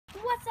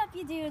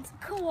you dudes,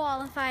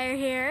 Koalafire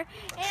here,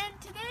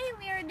 and today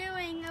we are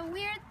doing a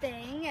weird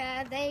thing.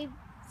 They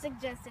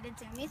suggested it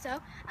to me, so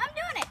I'm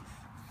doing it.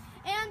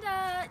 And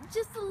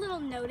just a little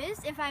notice,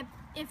 if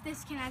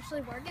this can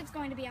actually work, it's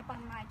going to be up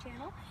on my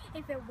channel.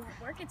 If it won't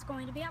work, it's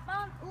going to be up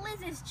on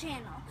Liz's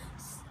channel.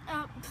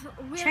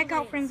 Check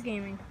out Friends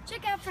Gaming.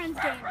 Check out Friends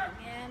Gaming,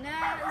 and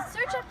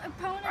search up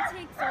Opponent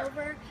Takes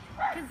Over,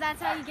 because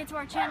that's how you get to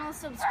our channel.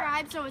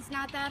 Subscribe, so it's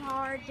not that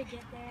hard to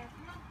get there.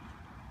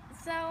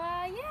 So,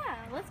 yeah,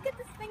 let's get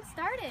this thing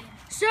started.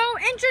 So,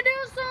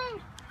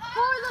 introducing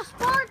for the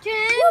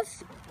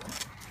Spartans,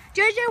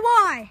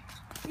 JJY.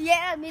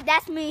 Yeah,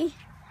 that's me.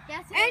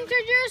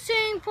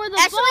 Introducing for the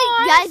Actually,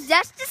 boss. guys,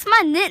 that's just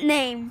my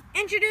nickname.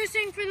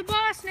 Introducing for the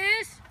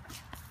bossness,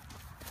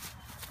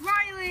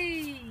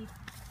 Riley.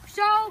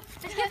 So,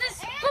 let's get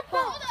this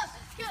football. Hold up.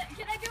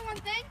 Can I do one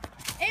thing?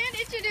 And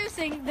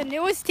introducing the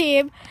newest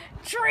team,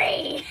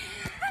 Tree.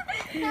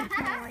 Oh my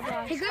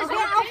gosh. Hey guys,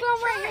 I'll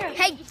film right here.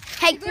 Hey,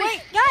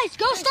 Wait, guys,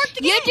 go start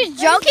the game. you're just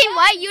joking?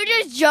 Why? You're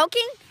just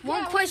joking? Yeah,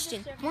 One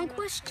question. we're just One joking.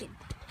 question.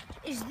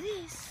 Is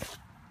this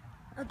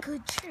a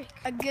good trick?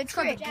 A good It's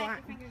called trick. the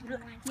blind.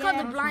 It's called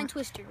the blind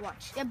twister.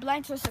 Watch. Yeah,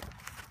 blind twister.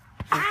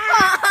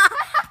 That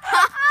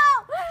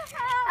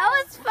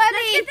was funny.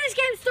 Let's get this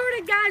game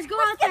started, guys. Go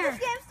out there. Let's get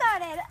this game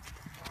started.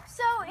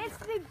 So it's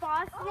the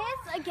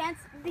bossness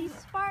against the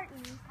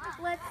Spartans.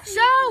 Let's see.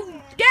 So,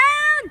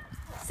 down,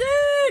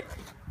 sit,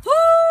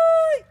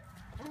 fight.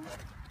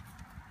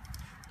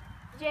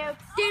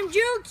 Jukes. Damn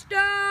jukes,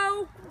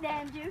 though.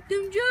 Damn jukes.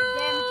 Damn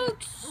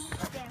jukes.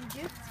 Damn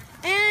jukes.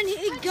 And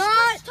he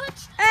got a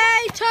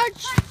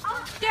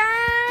touchdown.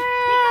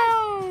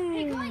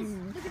 Hey guys,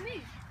 look at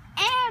me.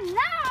 And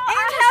now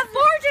And the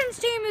Spartans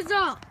team is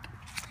up.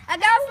 I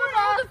got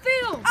On the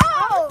field. On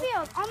the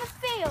field. On the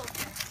field.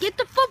 Get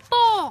the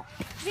football.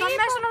 Stop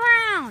messing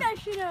around.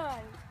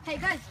 Hey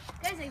guys,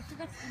 I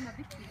forgot to do my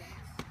victory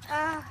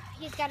dance.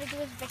 He's got to do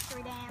his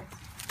victory dance.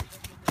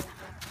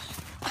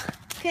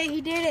 Okay,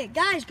 he did it.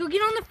 Guys, go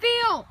get on the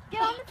field.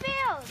 Get on the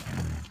field.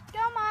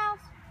 Go, Miles.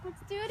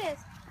 Let's do this.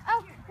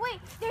 Oh, wait,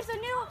 there's a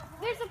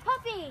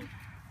puppy.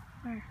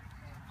 Where?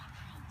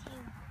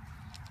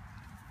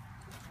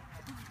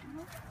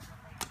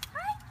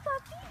 Hi,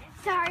 puppy.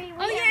 Sorry.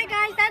 Oh yeah,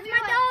 guys, that's my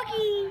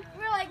doggy.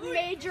 We're like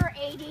major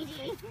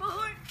ADD.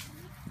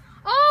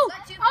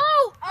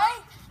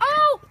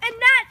 And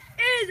that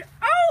is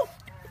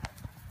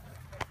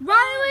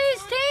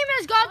Riley's team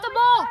has got the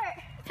ball.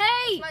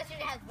 Hey,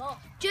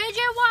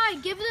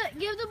 JJY, give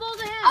the ball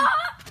to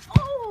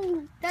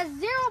him. That's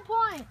 0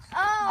 points.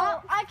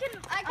 Oh, I can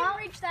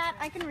reach that.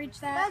 I can reach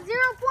that. That's 0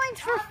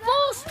 points for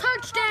false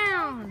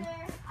touchdown.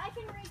 I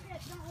can reach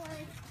it. Don't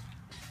worry.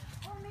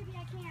 Or maybe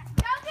I can't.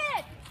 Dunk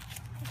it.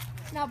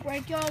 Now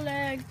break your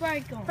leg,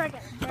 break them. Break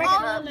it. Break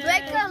your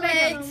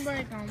legs.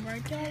 Break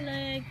your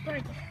leg,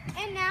 break them.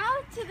 And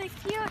now to the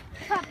cute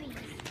puppies.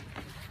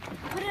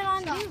 Put it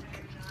on Duke.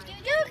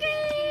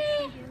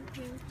 Dookie.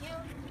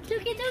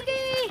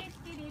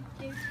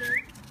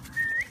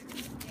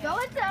 Go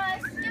with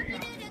us.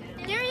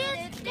 There he is.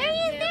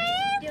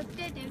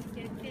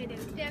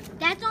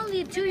 That's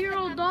only a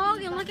 2-year-old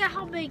dog, and look at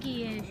how big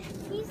he is.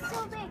 He's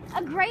so big.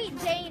 A Great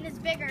Dane is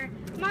bigger.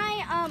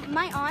 My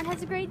aunt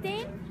has a Great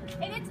Dane,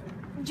 and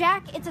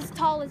it's as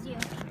tall as you.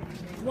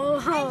 Whoa.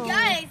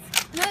 Guys,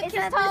 It's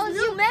as tall as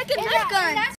you. Mecha gun.